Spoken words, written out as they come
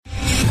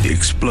the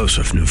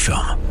explosive new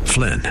film,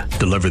 Flynn,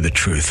 deliver the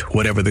truth,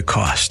 whatever the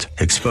cost,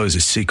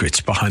 exposes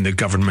secrets behind the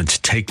government's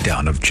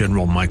takedown of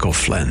General Michael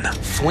Flynn.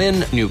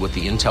 Flynn knew what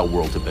the intel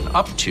world had been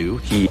up to.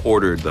 He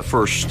ordered the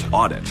first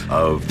audit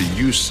of the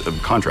use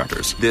of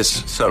contractors.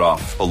 This set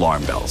off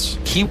alarm bells.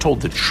 He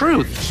told the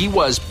truth. He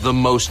was the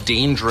most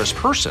dangerous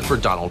person for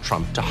Donald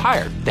Trump to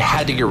hire. They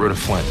had to get rid of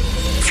Flynn.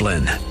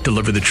 Flynn,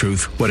 deliver the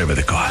truth, whatever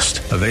the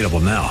cost. Available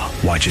now.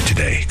 Watch it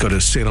today. Go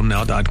to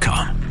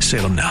salemnow.com.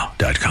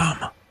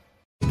 salemnow.com.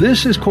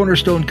 This is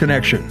Cornerstone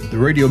Connection, the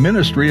radio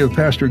ministry of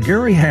Pastor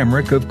Gary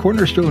Hamrick of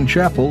Cornerstone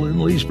Chapel in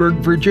Leesburg,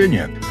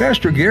 Virginia.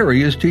 Pastor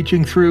Gary is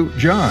teaching through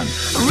John.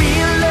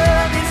 Real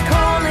love is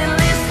calling,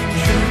 listen,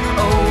 truth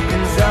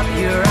opens up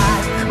your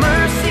eyes.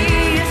 Mercy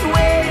is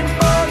waiting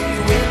for you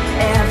with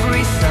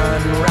every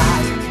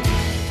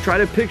sunrise. Try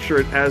to picture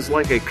it as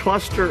like a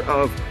cluster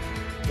of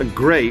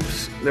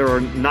grapes. There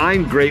are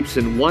 9 grapes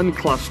in one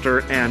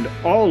cluster, and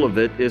all of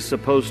it is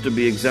supposed to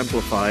be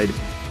exemplified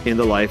in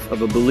the life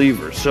of a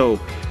believer. So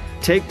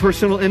take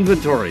personal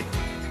inventory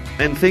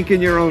and think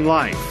in your own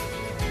life.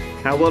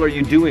 How well are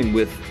you doing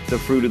with the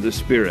fruit of the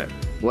Spirit?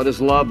 What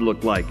does love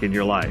look like in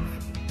your life?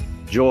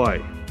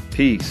 Joy,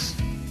 peace,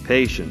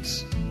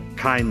 patience,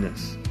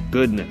 kindness,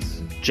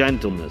 goodness,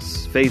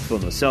 gentleness,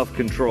 faithfulness,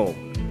 self-control.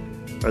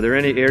 Are there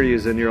any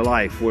areas in your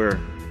life where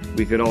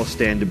we could all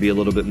stand to be a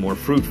little bit more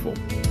fruitful?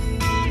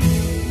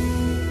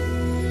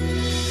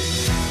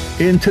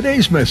 In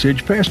today's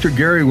message, Pastor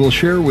Gary will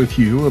share with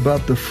you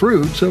about the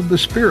fruits of the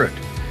Spirit.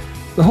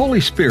 The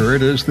Holy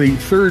Spirit is the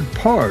third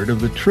part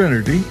of the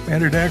Trinity,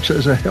 and it acts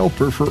as a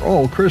helper for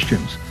all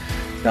Christians.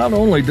 Not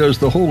only does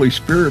the Holy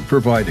Spirit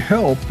provide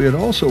help, it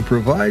also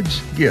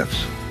provides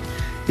gifts.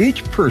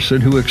 Each person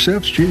who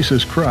accepts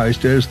Jesus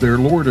Christ as their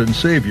Lord and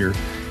Savior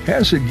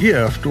has a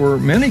gift or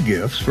many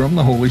gifts from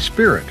the Holy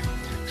Spirit.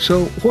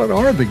 So what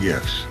are the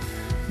gifts?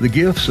 The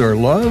gifts are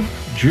love,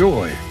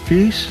 joy,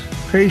 peace,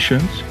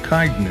 patience,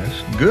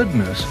 kindness,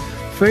 goodness,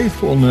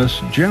 faithfulness,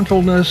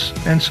 gentleness,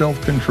 and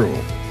self-control.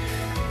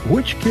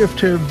 Which gift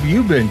have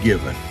you been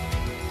given?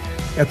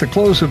 At the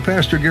close of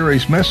Pastor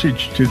Gary's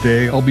message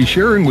today, I'll be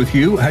sharing with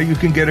you how you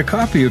can get a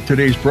copy of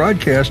today's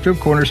broadcast of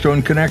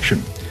Cornerstone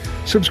Connection.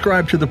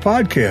 Subscribe to the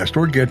podcast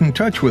or get in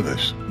touch with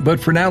us. But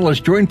for now,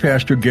 let's join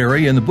Pastor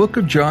Gary in the book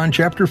of John,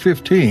 chapter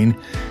 15,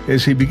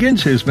 as he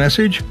begins his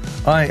message,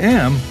 I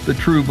Am the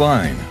True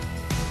Vine.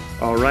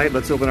 All right,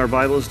 let's open our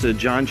Bibles to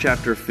John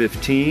chapter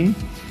 15.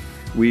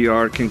 We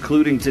are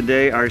concluding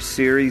today our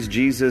series,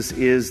 Jesus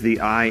is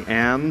the I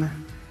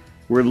Am.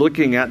 We're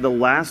looking at the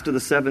last of the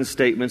 7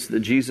 statements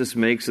that Jesus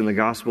makes in the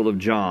Gospel of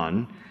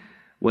John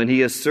when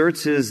he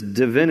asserts his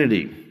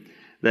divinity,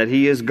 that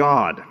he is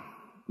God.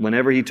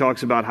 Whenever he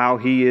talks about how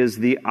he is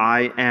the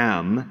I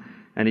Am,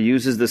 and he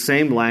uses the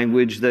same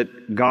language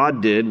that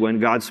God did when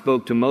God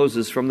spoke to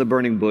Moses from the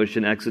burning bush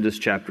in Exodus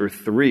chapter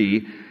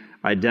 3,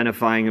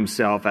 identifying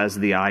himself as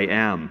the I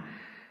Am.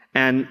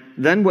 And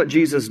then what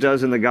Jesus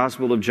does in the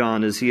Gospel of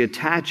John is he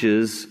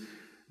attaches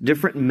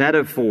different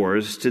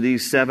metaphors to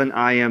these 7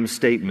 I Am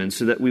statements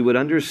so that we would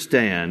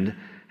understand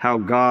how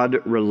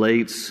God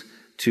relates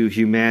to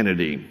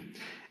humanity.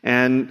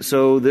 And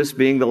so this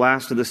being the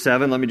last of the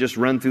 7, let me just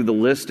run through the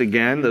list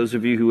again. Those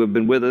of you who have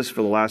been with us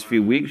for the last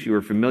few weeks, you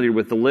are familiar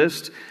with the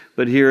list,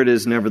 but here it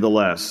is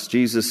nevertheless.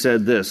 Jesus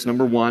said this,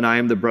 number 1, I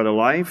am the bread of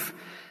life.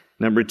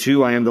 Number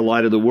 2, I am the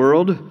light of the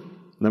world.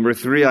 Number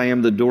 3, I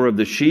am the door of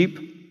the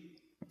sheep.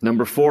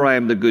 Number 4, I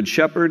am the good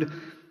shepherd.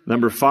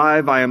 Number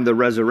 5, I am the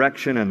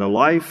resurrection and the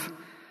life.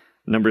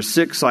 Number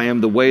 6, I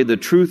am the way, the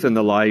truth, and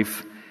the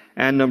life.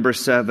 And number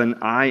 7,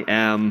 I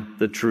am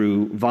the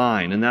true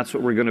vine. And that's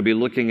what we're going to be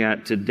looking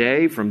at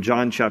today from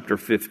John chapter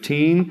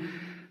 15,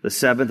 the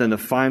 7th and the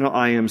final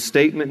I am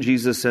statement.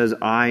 Jesus says,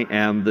 I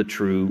am the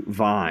true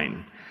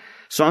vine.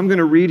 So I'm going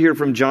to read here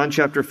from John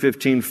chapter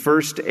 15,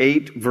 first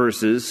 8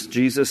 verses.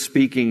 Jesus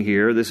speaking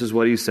here, this is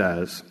what he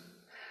says.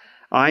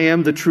 I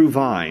am the true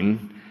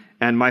vine,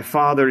 and my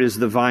Father is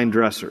the vine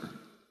dresser.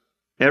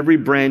 Every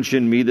branch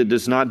in me that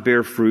does not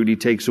bear fruit, he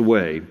takes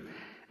away.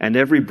 And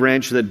every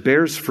branch that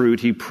bears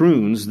fruit, he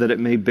prunes that it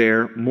may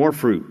bear more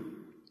fruit.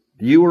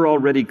 You are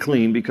already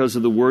clean because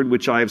of the word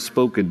which I have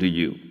spoken to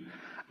you.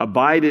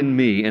 Abide in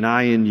me, and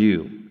I in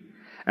you.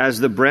 As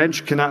the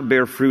branch cannot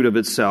bear fruit of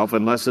itself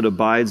unless it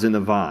abides in the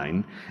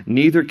vine,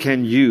 neither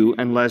can you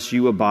unless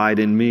you abide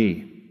in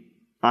me.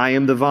 I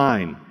am the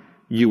vine,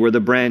 you are the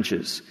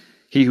branches.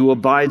 He who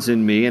abides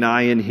in me and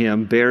I in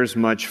him bears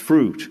much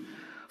fruit.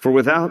 For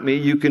without me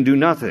you can do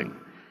nothing.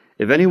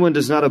 If anyone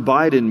does not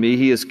abide in me,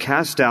 he is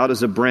cast out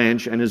as a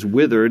branch and is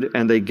withered,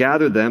 and they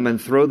gather them and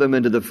throw them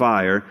into the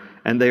fire,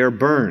 and they are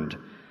burned.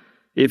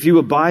 If you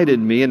abide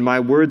in me and my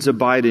words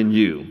abide in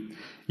you,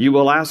 you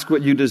will ask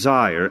what you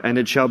desire, and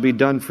it shall be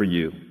done for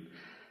you.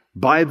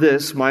 By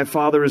this my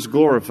Father is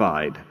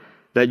glorified,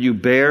 that you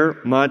bear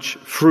much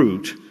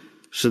fruit,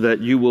 so that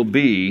you will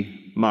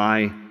be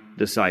my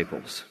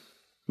disciples.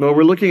 Well,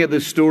 we're looking at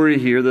this story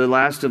here, the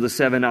last of the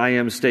 7 I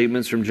am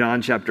statements from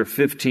John chapter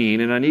 15,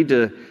 and I need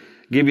to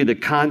give you the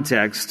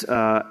context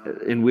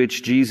in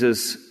which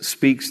Jesus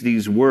speaks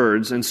these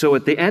words. And so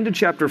at the end of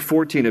chapter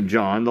 14 of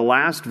John, the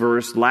last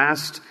verse,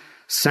 last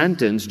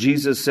sentence,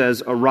 Jesus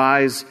says,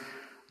 "Arise,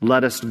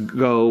 let us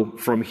go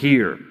from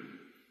here."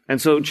 And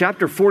so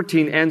chapter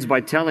 14 ends by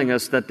telling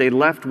us that they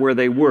left where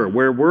they were.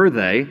 Where were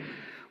they?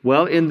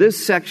 Well, in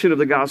this section of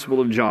the Gospel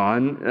of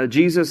John,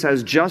 Jesus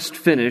has just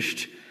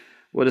finished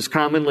what is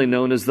commonly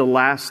known as the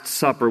Last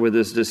Supper with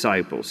his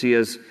disciples. He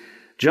has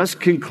just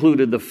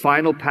concluded the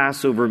final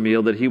Passover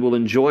meal that he will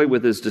enjoy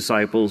with his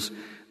disciples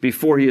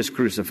before he is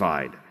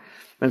crucified.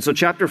 And so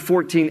chapter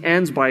 14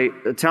 ends by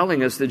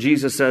telling us that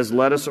Jesus says,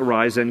 "Let us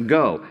arise and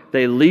go."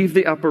 They leave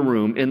the upper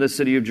room in the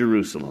city of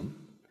Jerusalem.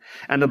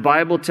 And the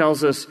Bible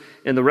tells us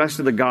in the rest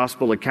of the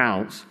gospel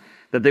accounts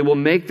that they will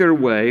make their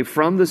way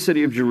from the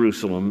city of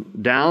Jerusalem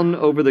down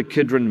over the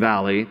Kidron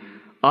Valley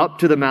up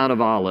to the Mount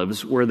of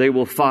Olives, where they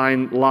will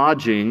find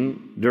lodging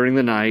during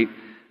the night,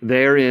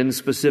 therein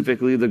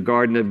specifically the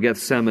Garden of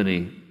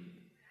Gethsemane.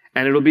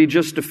 And it'll be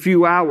just a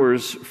few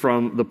hours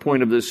from the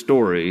point of this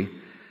story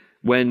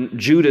when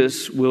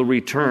Judas will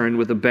return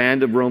with a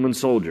band of Roman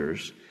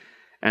soldiers,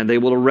 and they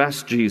will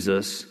arrest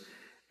Jesus,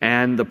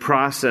 and the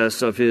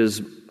process of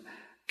his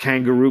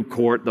kangaroo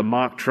court, the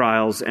mock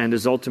trials, and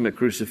his ultimate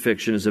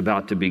crucifixion is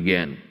about to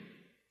begin.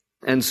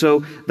 And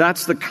so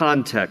that's the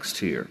context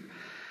here.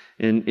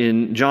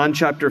 In John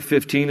chapter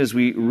 15, as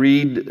we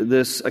read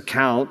this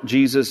account,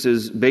 Jesus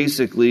is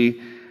basically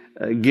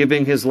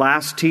giving his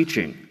last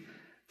teaching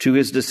to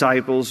his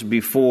disciples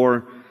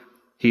before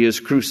he is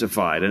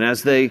crucified. And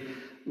as they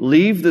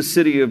leave the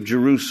city of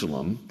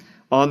Jerusalem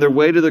on their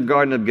way to the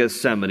Garden of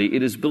Gethsemane,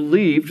 it is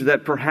believed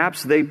that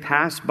perhaps they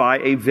passed by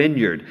a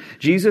vineyard.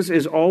 Jesus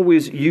is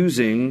always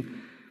using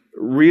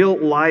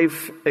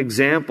real-life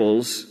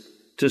examples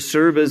to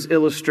serve as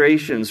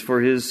illustrations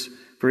for his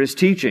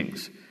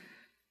teachings.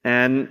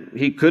 And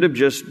he could have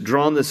just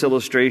drawn this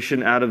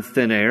illustration out of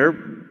thin air,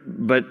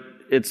 but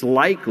it's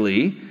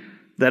likely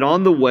that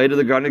on the way to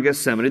the Garden of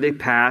Gethsemane, they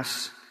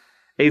pass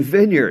a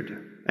vineyard.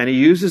 And he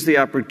uses the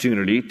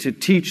opportunity to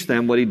teach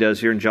them what he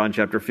does here in John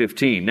chapter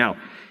 15. Now,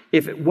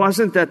 if it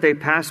wasn't that they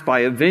passed by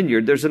a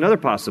vineyard, there's another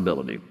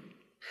possibility.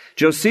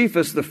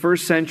 Josephus, the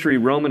first century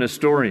Roman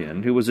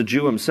historian, who was a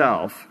Jew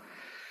himself,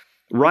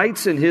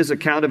 writes in his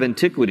account of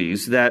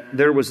antiquities that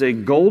there was a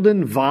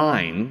golden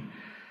vine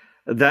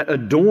that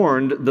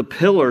adorned the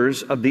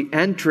pillars of the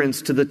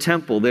entrance to the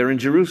temple there in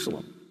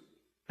Jerusalem.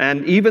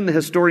 And even the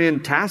historian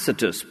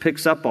Tacitus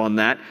picks up on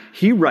that.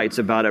 He writes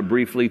about it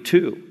briefly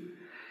too.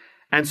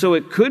 And so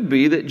it could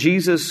be that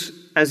Jesus,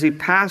 as he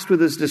passed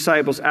with his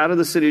disciples out of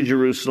the city of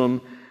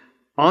Jerusalem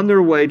on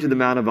their way to the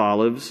Mount of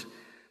Olives,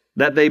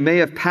 that they may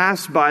have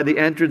passed by the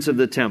entrance of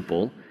the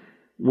temple,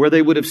 where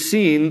they would have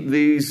seen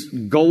these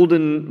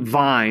golden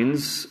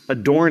vines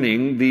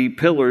adorning the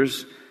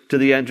pillars to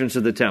the entrance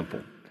of the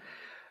temple.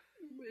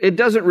 It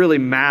doesn't really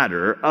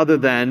matter, other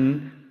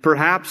than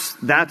perhaps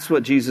that's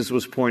what Jesus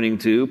was pointing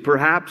to.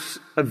 Perhaps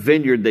a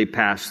vineyard they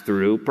passed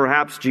through.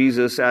 Perhaps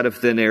Jesus, out of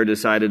thin air,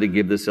 decided to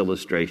give this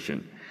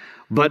illustration.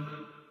 But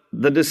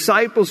the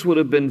disciples would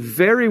have been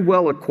very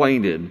well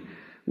acquainted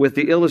with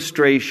the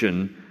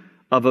illustration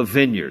of a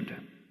vineyard.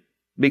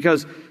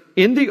 Because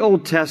in the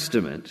Old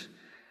Testament,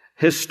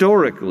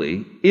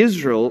 historically,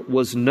 Israel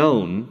was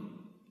known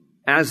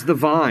as the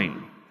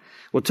vine.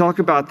 We'll talk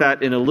about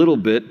that in a little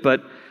bit,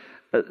 but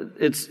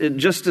it's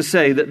just to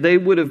say that they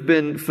would have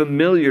been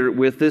familiar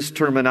with this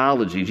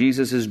terminology.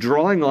 Jesus is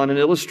drawing on an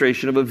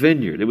illustration of a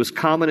vineyard. It was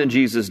common in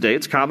Jesus' day.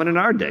 It's common in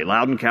our day.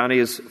 Loudoun County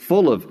is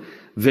full of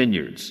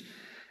vineyards.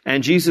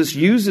 And Jesus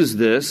uses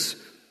this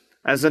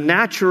as a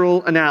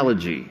natural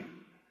analogy.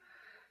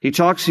 He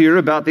talks here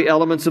about the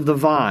elements of the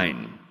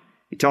vine.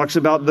 He talks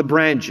about the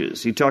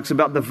branches. He talks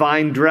about the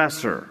vine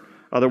dresser,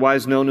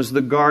 otherwise known as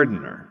the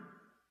gardener.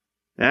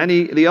 And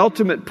the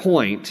ultimate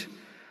point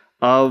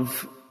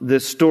of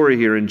this story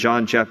here in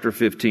John chapter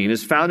 15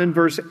 is found in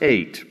verse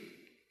 8.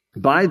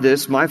 "By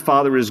this my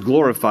Father is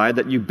glorified,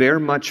 that you bear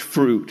much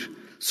fruit,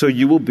 so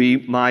you will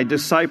be my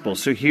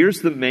disciples." So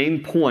here's the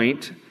main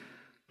point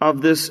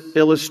of this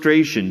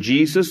illustration.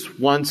 Jesus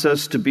wants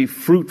us to be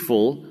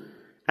fruitful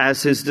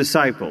as his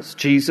disciples.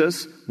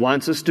 Jesus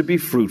wants us to be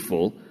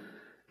fruitful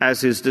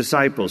as his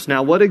disciples.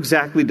 Now, what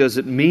exactly does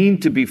it mean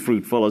to be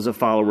fruitful as a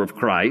follower of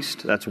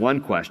Christ? That's one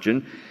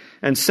question.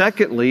 And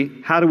secondly,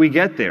 how do we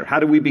get there?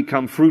 How do we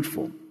become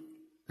fruitful?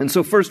 And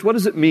so first, what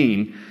does it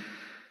mean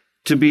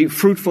to be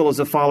fruitful as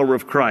a follower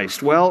of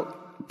Christ? Well,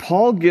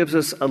 Paul gives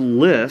us a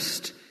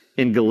list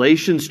in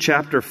Galatians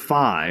chapter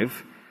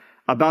 5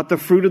 about the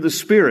fruit of the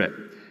Spirit.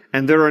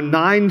 And there are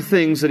 9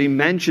 things that he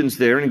mentions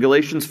there in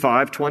Galatians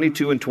 5,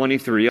 22 and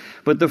 23.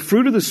 But the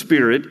fruit of the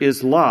Spirit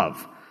is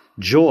love,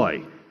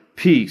 joy,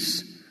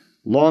 peace,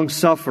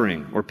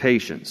 long-suffering or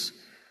patience,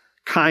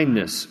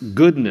 kindness,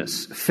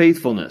 goodness,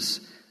 faithfulness,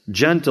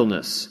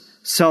 gentleness,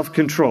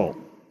 self-control.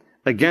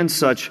 Against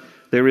such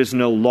there is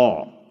no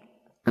law.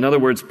 In other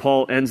words,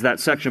 Paul ends that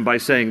section by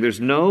saying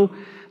there's no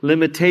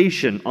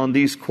limitation on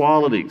these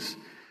qualities.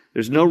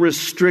 There's no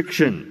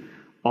restriction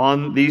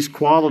on these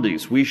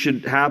qualities. We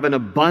should have an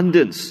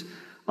abundance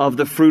of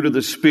the fruit of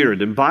the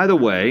Spirit. And by the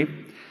way,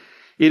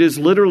 it is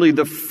literally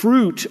the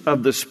fruit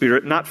of the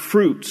Spirit, not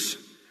fruits.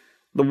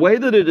 The way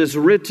that it is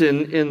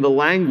written in the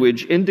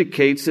language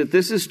indicates that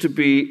this is to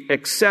be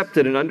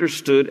accepted and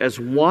understood as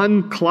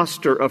one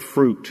cluster of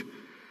fruit.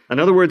 In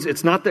other words,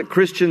 it's not that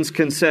Christians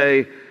can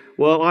say,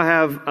 well, I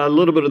have a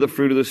little bit of the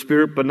fruit of the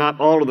Spirit, but not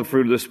all of the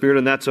fruit of the Spirit,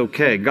 and that's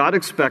okay. God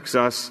expects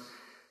us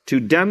to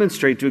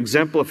demonstrate, to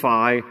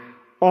exemplify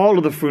all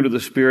of the fruit of the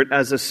Spirit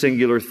as a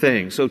singular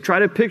thing. So try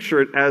to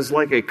picture it as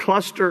like a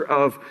cluster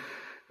of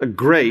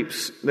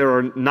grapes. There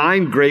are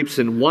 9 grapes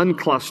in one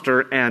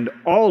cluster, and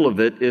all of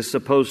it is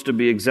supposed to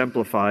be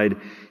exemplified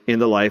in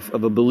the life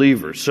of a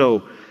believer.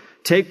 So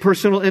take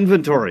personal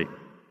inventory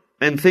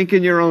and think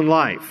in your own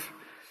life.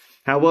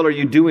 How well are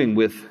you doing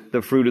with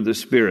the fruit of the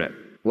Spirit?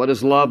 What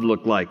does love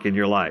look like in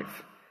your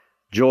life?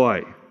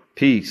 Joy,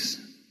 peace,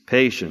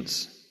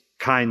 patience,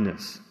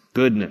 kindness,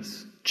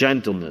 goodness,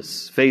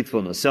 gentleness,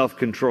 faithfulness,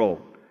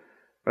 self-control.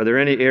 Are there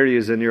any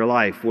areas in your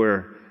life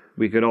where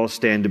we could all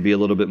stand to be a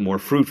little bit more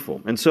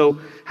fruitful? And so,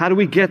 how do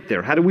we get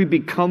there? How do we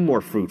become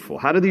more fruitful?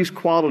 How do these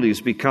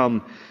qualities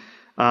become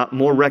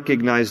more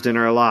recognized in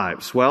our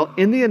lives? Well,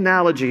 in the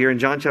analogy here in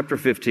John chapter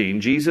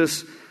 15,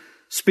 Jesus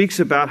speaks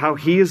about how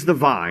He is the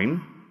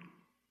vine,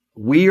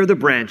 we are the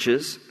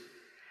branches,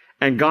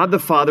 and God the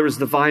Father is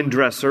the vine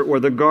dresser or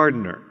the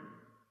gardener.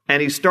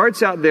 And He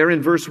starts out there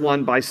in verse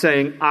 1 by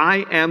saying,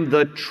 I am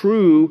the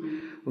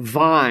true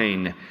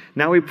vine.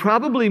 Now, He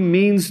probably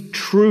means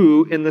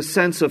true in the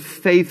sense of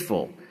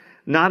faithful,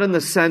 not in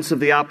the sense of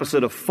the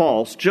opposite of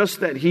false,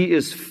 just that He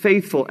is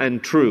faithful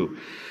and true.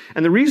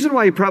 And the reason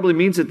why He probably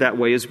means it that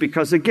way is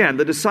because, again,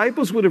 the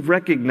disciples would have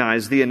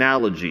recognized the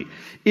analogy.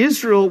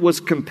 Israel was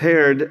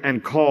compared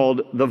and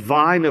called the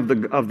vine of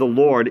the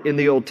Lord in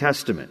the Old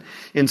Testament.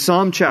 In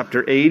Psalm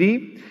chapter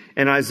 80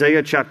 and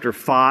Isaiah chapter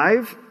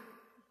 5,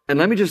 and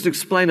let me just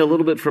explain a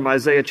little bit from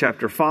Isaiah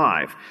chapter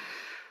 5.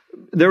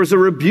 There was a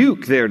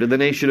rebuke there to the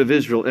nation of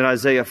Israel in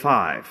Isaiah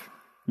 5,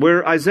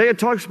 where Isaiah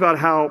talks about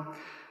how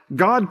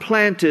God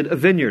planted a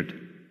vineyard,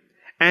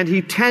 and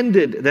He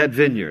tended that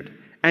vineyard,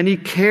 and He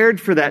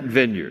cared for that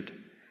vineyard,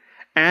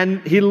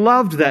 and He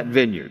loved that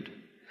vineyard.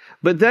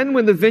 But then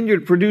when the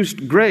vineyard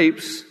produced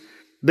grapes,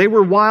 they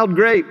were wild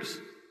grapes.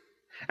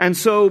 And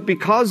so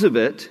because of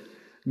it,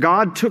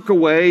 God took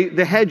away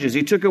the hedges,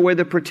 He took away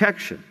the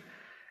protection.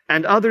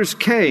 And others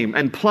came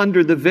and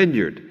plundered the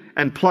vineyard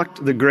and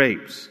plucked the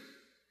grapes.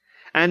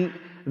 And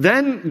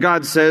then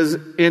God says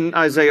in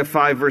Isaiah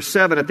 5 verse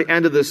 7, at the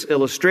end of this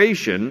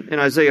illustration, in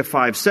Isaiah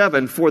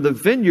 5:7, for the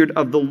vineyard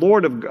of the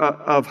Lord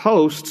of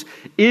hosts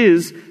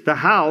is the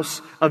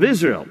house of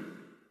Israel.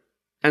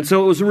 And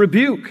so it was a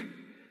rebuke.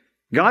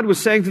 God was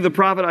saying to the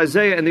prophet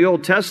Isaiah in the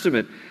Old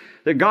Testament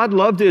that God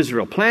loved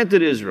Israel,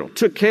 planted Israel,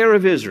 took care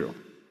of Israel,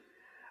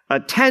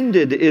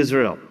 attended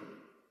Israel,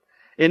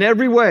 in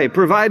every way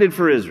provided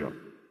for Israel.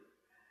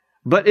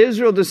 But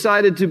Israel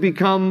decided to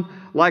become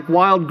like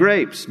wild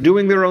grapes,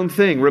 doing their own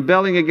thing,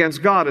 rebelling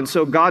against God. And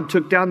so God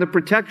took down the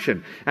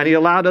protection, and He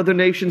allowed other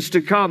nations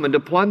to come and to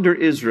plunder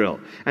Israel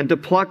and to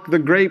pluck the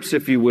grapes,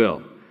 if you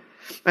will.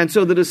 And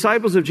so the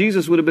disciples of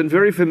Jesus would have been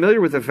very familiar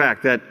with the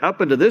fact that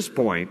up until this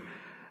point,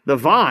 the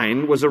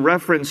vine was a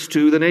reference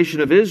to the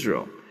nation of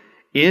Israel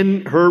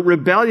in her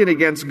rebellion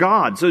against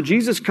God. So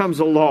Jesus comes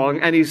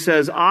along and He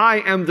says,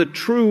 I am the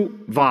true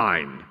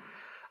vine.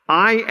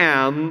 I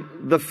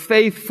am the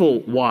faithful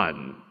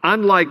one.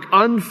 Unlike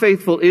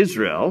unfaithful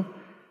Israel,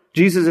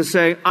 Jesus is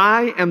saying,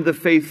 I am the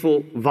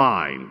faithful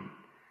vine.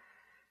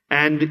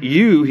 And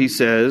you, He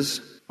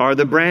says, are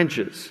the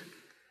branches.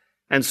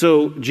 And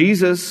so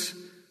Jesus,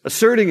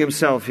 asserting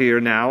Himself here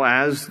now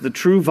as the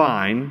true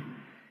vine,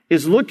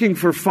 is looking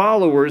for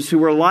followers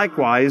who are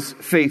likewise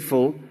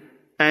faithful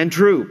and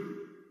true.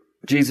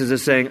 Jesus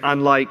is saying,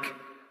 unlike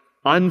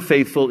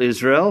unfaithful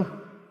Israel,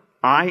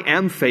 I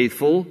am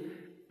faithful,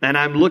 and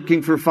I'm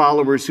looking for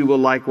followers who will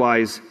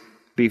likewise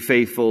be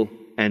faithful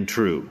and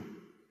true.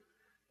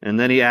 And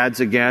then He adds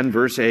again,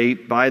 verse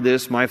 8, by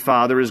this my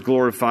Father is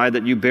glorified,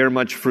 that you bear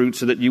much fruit,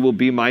 so that you will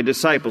be my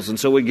disciples. And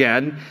so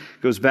again,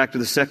 goes back to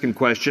the second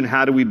question,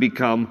 how do we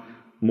become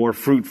more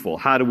fruitful?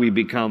 How do we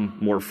become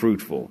more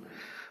fruitful?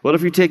 Well,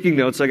 if you're taking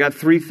notes, I got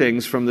 3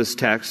 things from this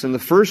text. And the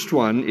first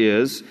one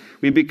is,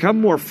 we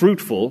become more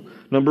fruitful,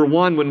 number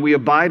 1, when we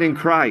abide in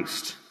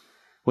Christ.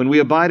 When we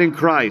abide in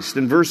Christ.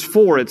 In verse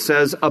 4, it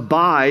says,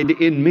 abide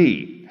in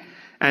me,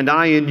 and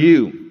I in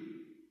you.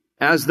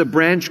 As the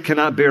branch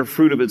cannot bear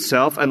fruit of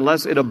itself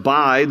unless it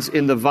abides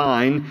in the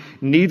vine,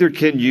 neither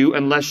can you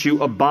unless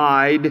you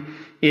abide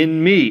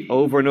in me.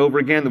 Over and over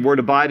again, the word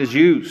abide is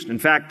used. In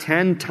fact,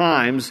 10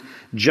 times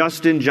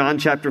just in John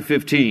chapter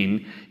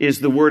 15 is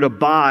the word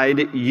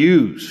abide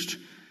used.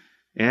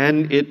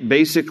 And it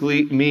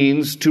basically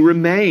means to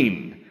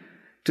remain,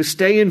 to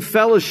stay in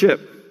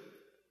fellowship,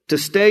 to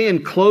stay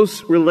in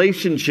close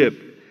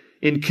relationship,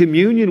 in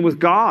communion with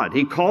God.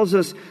 He calls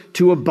us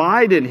to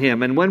abide in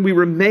Him. And when we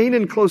remain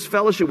in close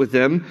fellowship with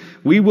Him,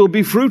 we will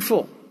be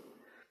fruitful.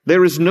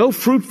 There is no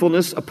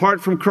fruitfulness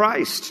apart from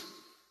Christ.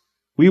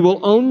 We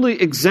will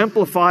only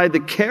exemplify the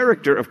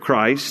character of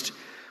Christ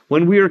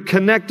when we are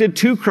connected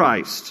to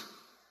Christ.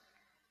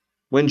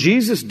 When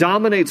Jesus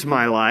dominates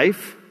my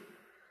life,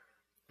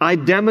 I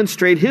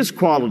demonstrate His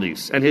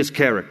qualities and His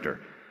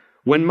character.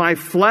 When my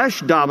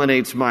flesh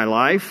dominates my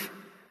life,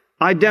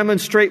 I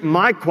demonstrate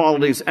my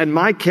qualities and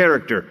my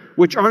character,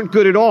 which aren't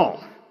good at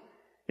all.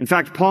 In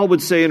fact, Paul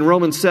would say in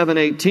Romans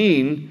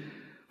 7:18,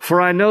 "For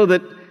I know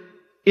that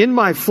in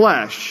my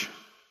flesh,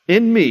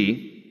 in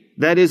me,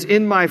 that is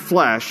in my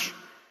flesh,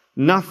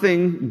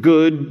 nothing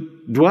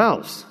good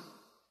dwells."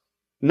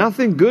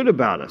 Nothing good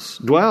about us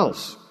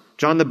dwells.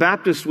 John the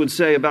Baptist would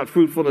say about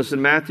fruitfulness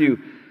in Matthew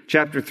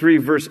chapter 3,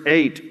 verse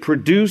 8,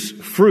 "Produce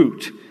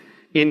fruit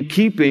in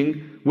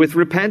keeping with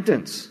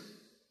repentance."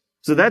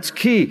 So that's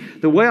key.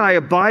 The way I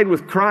abide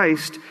with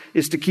Christ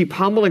is to keep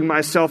humbling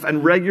myself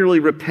and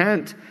regularly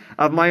repent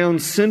of my own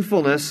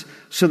sinfulness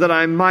so that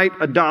I might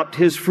adopt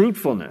His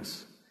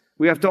fruitfulness.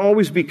 We have to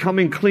always be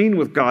coming clean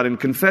with God and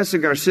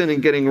confessing our sin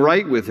and getting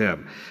right with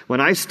Him.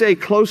 When I stay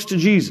close to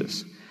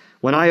Jesus,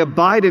 when I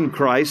abide in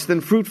Christ,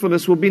 then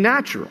fruitfulness will be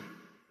natural.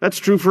 That's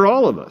true for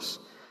all of us.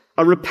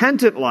 A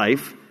repentant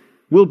life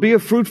will be a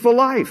fruitful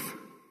life.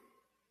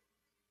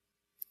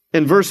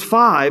 In verse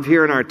 5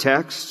 here in our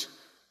text,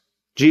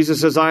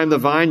 Jesus says, "I am the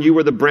vine, you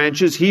are the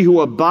branches. He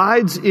who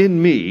abides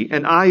in me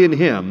and I in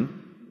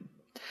him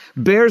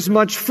bears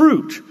much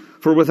fruit,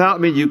 for without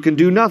me you can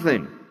do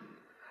nothing."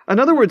 In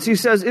other words, he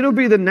says it'll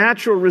be the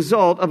natural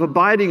result of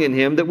abiding in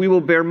Him that we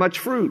will bear much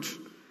fruit.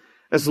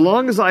 As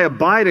long as I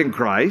abide in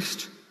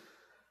Christ,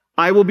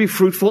 I will be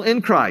fruitful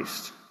in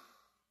Christ.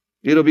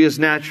 It'll be as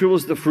natural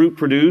as the fruit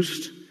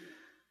produced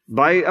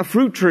by a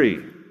fruit tree.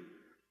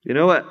 You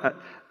know,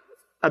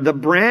 the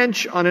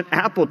branch on an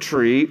apple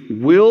tree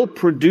will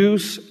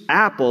produce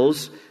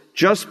apples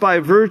just by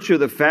virtue of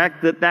the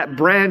fact that that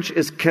branch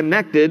is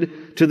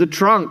connected to the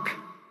trunk.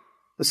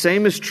 The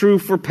same is true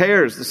for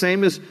pears. The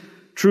same is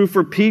true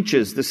for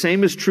peaches. The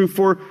same is true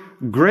for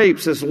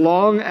grapes. As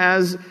long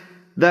as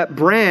that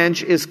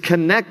branch is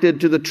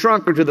connected to the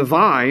trunk or to the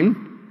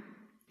vine,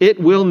 it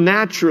will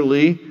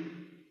naturally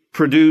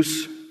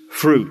produce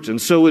fruit.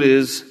 And so it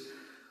is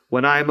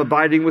when I am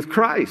abiding with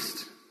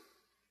Christ.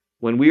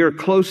 When we are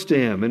close to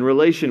Him, in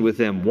relation with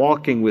Him,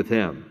 walking with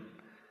Him,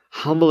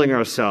 humbling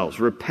ourselves,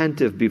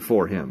 repentive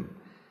before Him,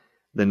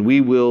 then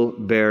we will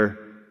bear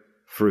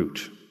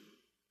fruit.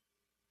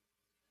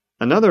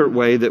 Another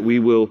way that we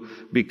will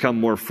become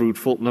more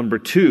fruitful, number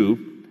 2,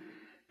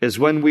 is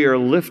when we are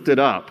lifted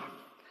up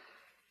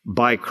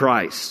by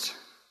Christ.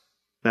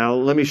 Now,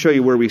 let me show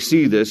you where we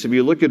see this. If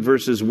you look at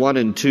verses 1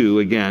 and 2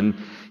 again,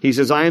 he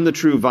says, "I am the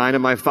true vine,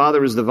 and my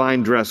Father is the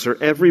vine dresser.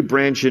 Every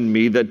branch in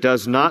me that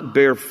does not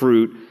bear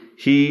fruit,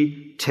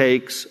 He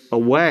takes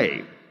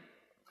away."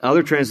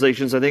 Other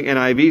translations, I think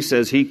NIV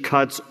says, He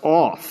cuts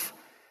off.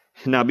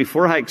 Now,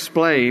 before I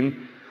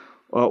explain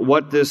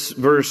what this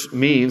verse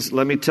means,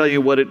 let me tell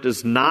you what it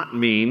does not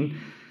mean,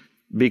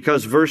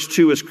 because verse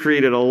 2 has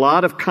created a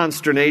lot of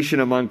consternation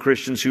among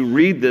Christians who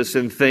read this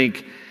and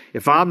think,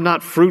 if I'm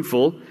not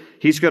fruitful,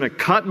 He's going to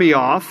cut me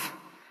off,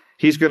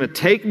 He's going to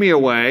take me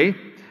away,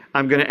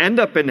 I'm going to end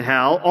up in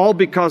hell, all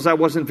because I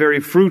wasn't very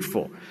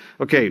fruitful.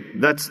 Okay,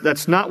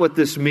 that's not what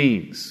this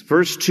means.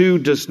 Verse 2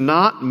 does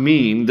not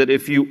mean that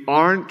if you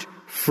aren't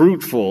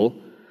fruitful,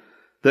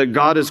 that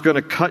God is going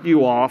to cut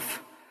you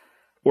off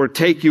or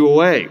take you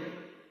away.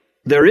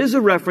 There is a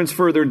reference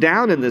further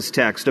down in this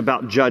text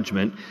about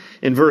judgment.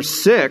 In verse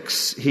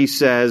 6, he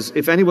says,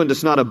 "If anyone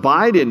does not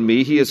abide in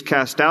me, he is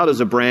cast out as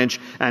a branch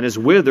and is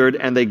withered,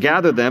 and they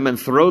gather them and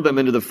throw them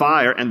into the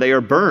fire, and they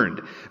are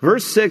burned."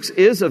 Verse 6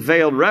 is a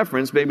veiled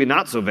reference, maybe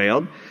not so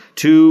veiled,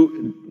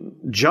 to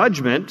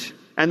judgment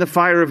and the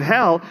fire of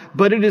hell,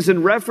 but it is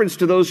in reference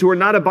to those who are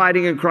not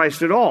abiding in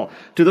Christ at all,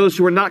 to those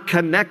who are not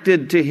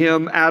connected to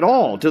Him at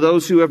all, to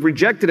those who have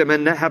rejected Him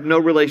and have no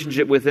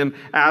relationship with Him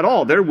at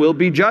all. There will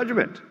be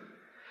judgment.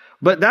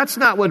 But that's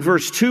not what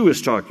verse 2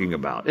 is talking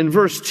about. In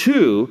verse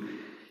 2,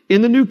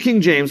 in the New King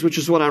James, which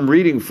is what I'm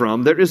reading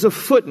from, there is a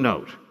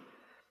footnote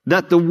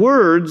that the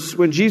words,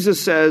 when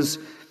Jesus says,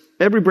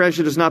 "Every branch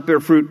that does not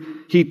bear fruit,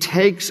 He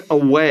takes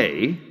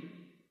away,"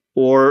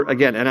 or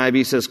again,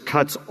 NIV says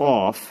cuts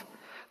off,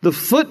 the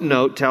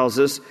footnote tells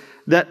us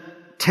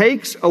that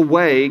takes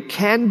away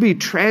can be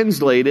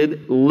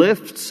translated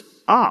lifts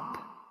up.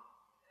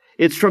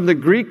 It's from the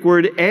Greek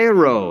word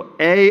airo,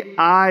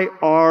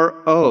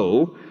 A-I-R-O,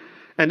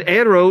 and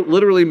airo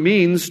literally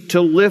means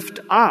to lift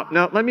up.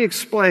 Now, let me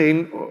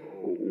explain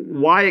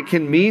why it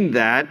can mean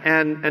that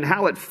and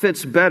how it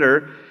fits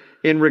better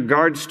in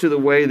regards to the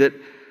way that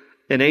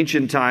in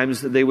ancient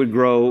times that they would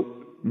grow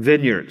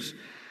vineyards.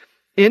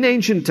 In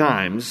ancient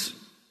times,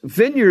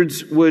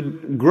 vineyards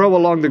would grow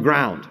along the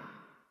ground.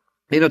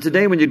 You know,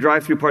 today when you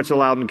drive through parts of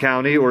Loudoun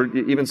County, or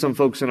even some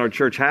folks in our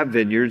church have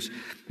vineyards,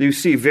 you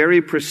see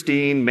very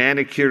pristine,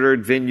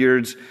 manicured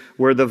vineyards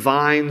where the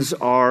vines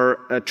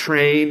are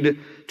trained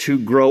to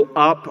grow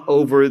up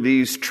over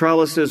these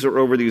trellises or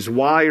over these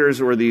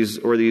wires or these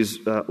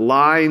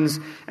lines,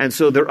 and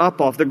so they're up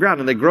off the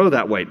ground and they grow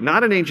that way.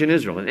 Not in ancient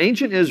Israel. In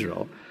ancient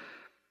Israel,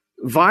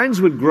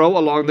 vines would grow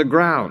along the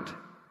ground.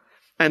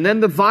 And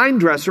then the vine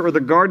dresser or the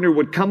gardener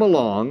would come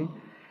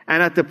along,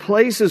 and at the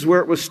places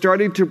where it was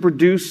starting to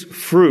produce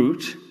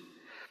fruit,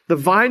 the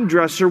vine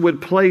dresser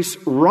would place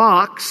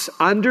rocks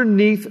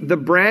underneath the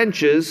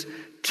branches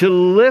to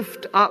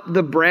lift up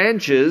the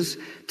branches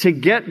to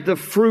get the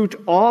fruit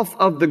off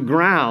of the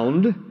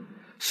ground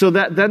so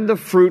that then the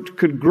fruit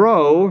could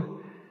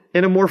grow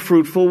in a more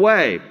fruitful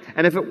way.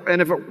 And if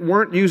it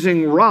weren't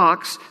using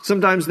rocks,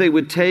 sometimes they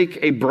would take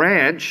a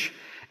branch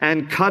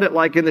and cut it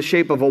like in the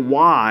shape of a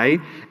Y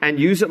and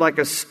use it like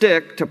a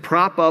stick to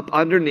prop up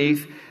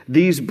underneath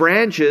these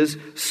branches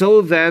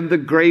so then the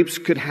grapes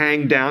could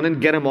hang down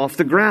and get them off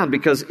the ground.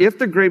 Because if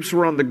the grapes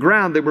were on the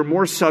ground, they were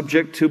more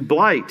subject to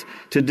blight,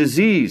 to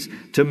disease,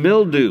 to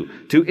mildew,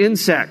 to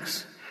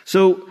insects.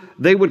 So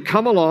they would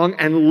come along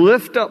and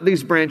lift up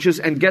these branches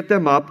and get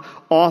them up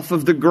off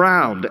of the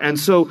ground. And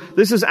so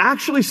this is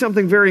actually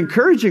something very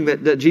encouraging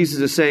that Jesus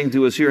is saying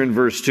to us here in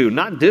verse 2,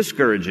 not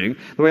discouraging.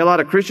 The way a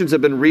lot of Christians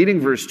have been reading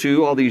verse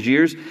 2 all these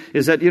years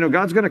is that,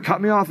 God's going to cut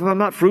me off if I'm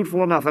not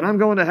fruitful enough, and I'm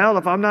going to hell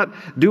if I'm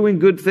not doing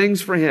good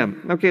things for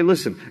Him. Okay,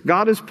 listen,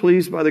 God is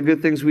pleased by the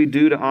good things we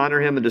do to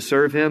honor Him and to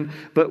serve Him,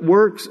 but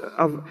works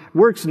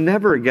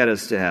never get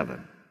us to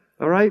heaven.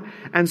 All right?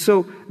 And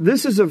so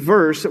this is a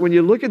verse that when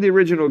you look at the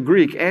original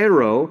Greek,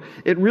 airo,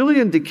 it really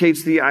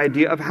indicates the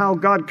idea of how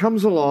God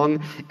comes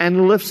along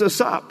and lifts us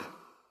up.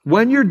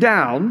 When you're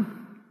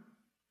down,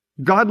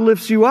 God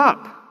lifts you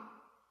up.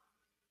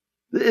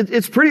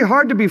 It's pretty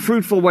hard to be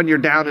fruitful when you're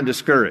down and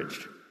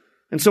discouraged.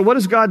 And so what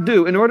does God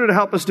do? In order to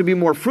help us to be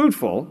more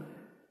fruitful,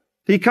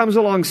 He comes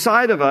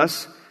alongside of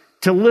us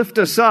to lift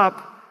us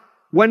up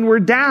when we're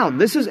down.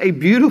 This is a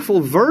beautiful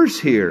verse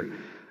here.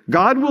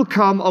 God will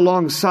come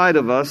alongside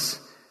of us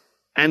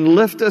and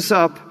lift us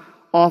up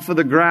off of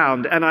the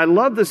ground. And I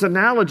love this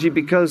analogy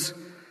because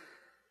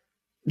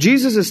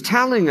Jesus is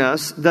telling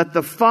us that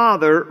the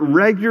Father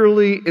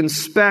regularly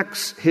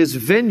inspects His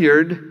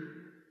vineyard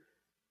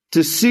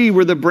to see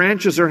where the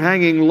branches are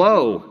hanging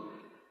low,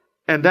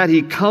 and that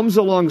He comes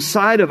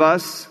alongside of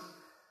us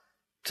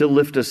to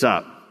lift us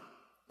up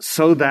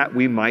so that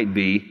we might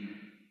be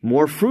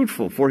more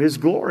fruitful for His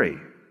glory.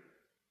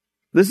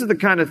 This is the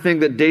kind of thing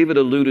that David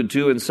alluded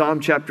to in Psalm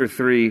chapter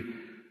 3,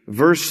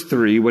 verse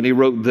 3, when he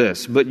wrote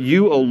this, "But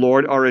you, O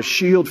Lord, are a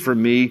shield for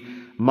me,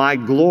 my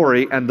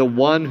glory, and the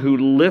one who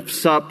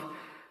lifts up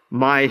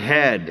my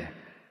head."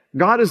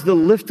 God is the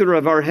lifter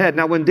of our head.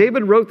 Now, when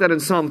David wrote that in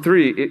Psalm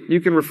 3,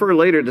 you can refer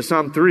later to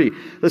Psalm 3.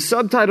 The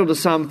subtitle to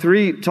Psalm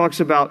 3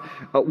 talks about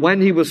when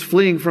he was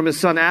fleeing from his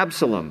son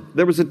Absalom.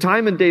 There was a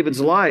time in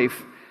David's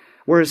life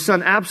where his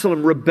son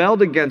Absalom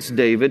rebelled against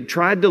David,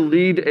 tried to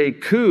lead a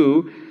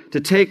coup to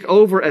take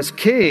over as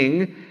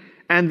king,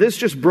 and this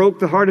just broke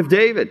the heart of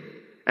David.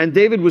 And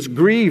David was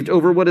grieved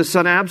over what his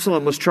son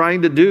Absalom was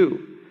trying to do.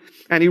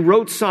 And he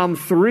wrote Psalm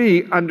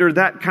 3 under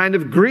that kind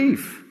of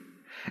grief.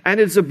 And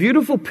it's a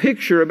beautiful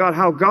picture about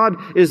how God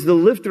is the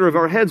lifter of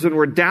our heads when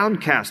we're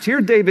downcast.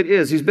 Here David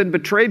is. He's been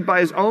betrayed by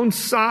his own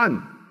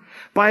son.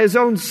 By his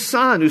own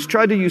son who's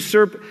tried to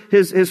usurp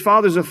his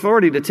father's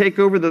authority to take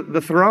over the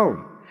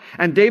throne.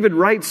 And David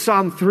writes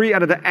Psalm 3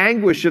 out of the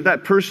anguish of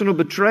that personal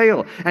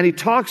betrayal. And he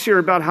talks here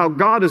about how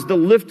God is the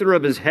lifter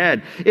of his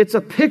head. It's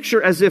a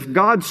picture as if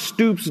God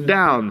stoops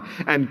down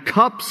and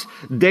cups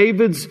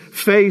David's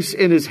face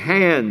in his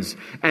hands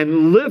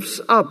and lifts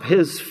up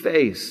his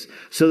face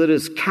so that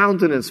his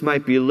countenance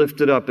might be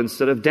lifted up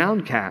instead of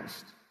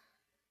downcast.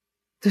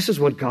 This is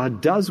what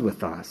God does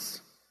with us.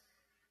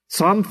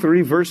 Psalm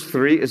 3 verse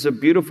 3 is a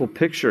beautiful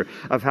picture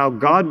of how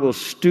God will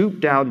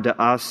stoop down to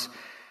us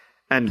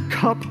and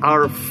cup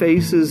our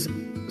faces,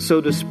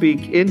 so to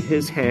speak, in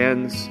His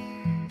hands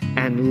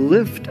and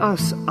lift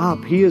us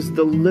up. He is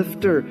the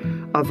lifter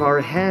of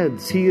our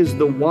heads. He is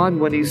the one,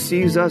 when He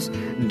sees us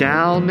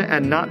down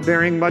and not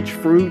bearing much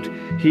fruit,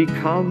 He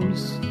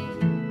comes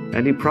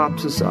and He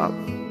props us up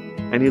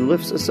and He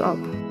lifts us up.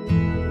 Open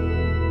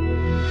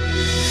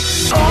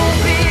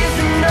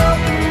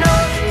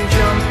ocean,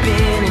 jump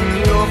in and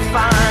you'll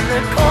find the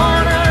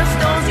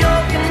cornerstones,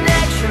 your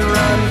connection,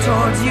 run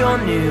towards your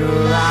new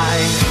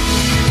life.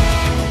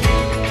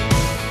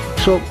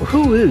 So,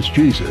 who is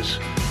Jesus?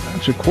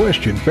 That's a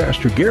question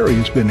Pastor Gary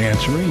has been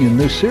answering in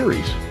this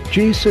series.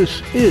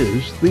 Jesus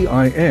is the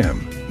I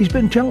Am. He's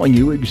been telling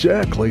you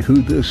exactly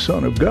who this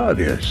Son of God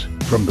is,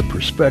 from the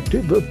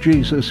perspective of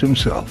Jesus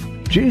Himself.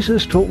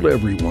 Jesus told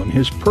everyone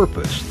His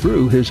purpose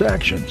through His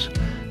actions,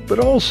 but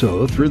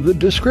also through the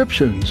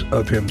descriptions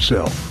of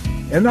Himself.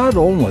 And not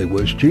only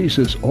was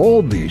Jesus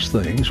all these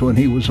things when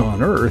He was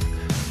on earth,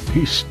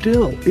 He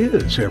still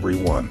is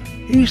everyone.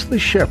 He's the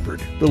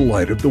shepherd, the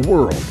light of the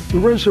world, the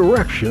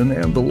resurrection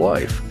and the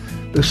life.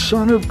 The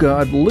Son of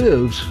God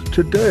lives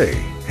today,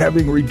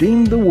 having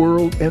redeemed the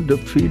world and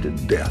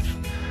defeated death.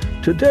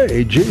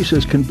 Today,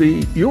 Jesus can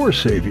be your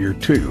Savior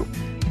too.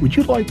 Would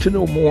you like to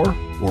know more?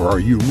 Or are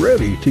you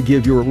ready to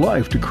give your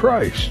life to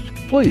Christ?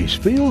 Please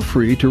feel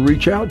free to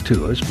reach out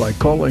to us by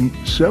calling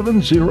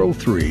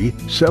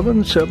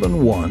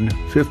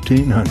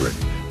 703-771-1500.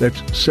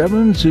 That's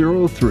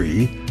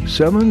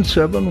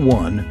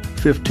 703-771-1500.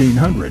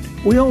 1500.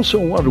 We also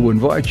want to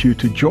invite you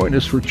to join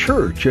us for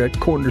church at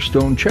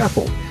Cornerstone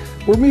Chapel.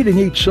 We're meeting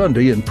each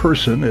Sunday in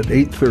person at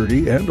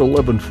 8:30 and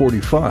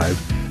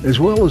 11:45, as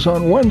well as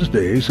on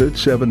Wednesdays at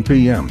 7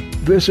 p.m.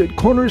 Visit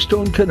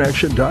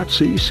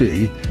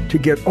cornerstoneconnection.cc to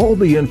get all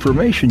the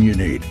information you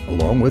need,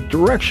 along with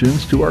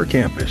directions to our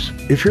campus.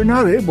 If you're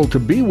not able to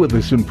be with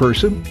us in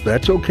person,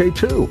 that's okay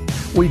too.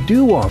 We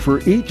do offer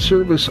each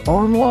service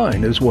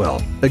online as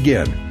well.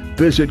 Again,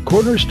 visit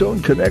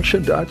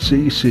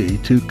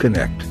cornerstoneconnection.cc to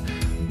connect.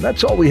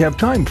 That's all we have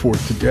time for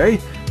today.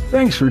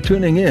 Thanks for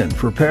tuning in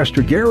for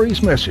Pastor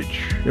Gary's message,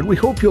 and we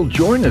hope you'll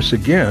join us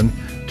again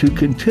to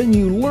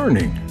continue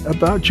learning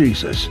about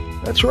Jesus.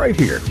 That's right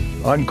here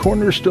on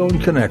Cornerstone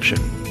Connection.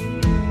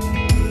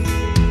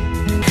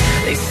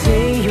 They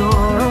say you're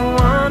a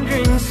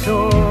wandering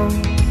soul,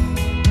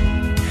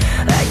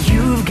 that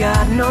you've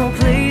got no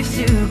place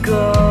to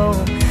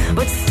go,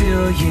 but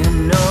still you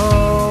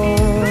know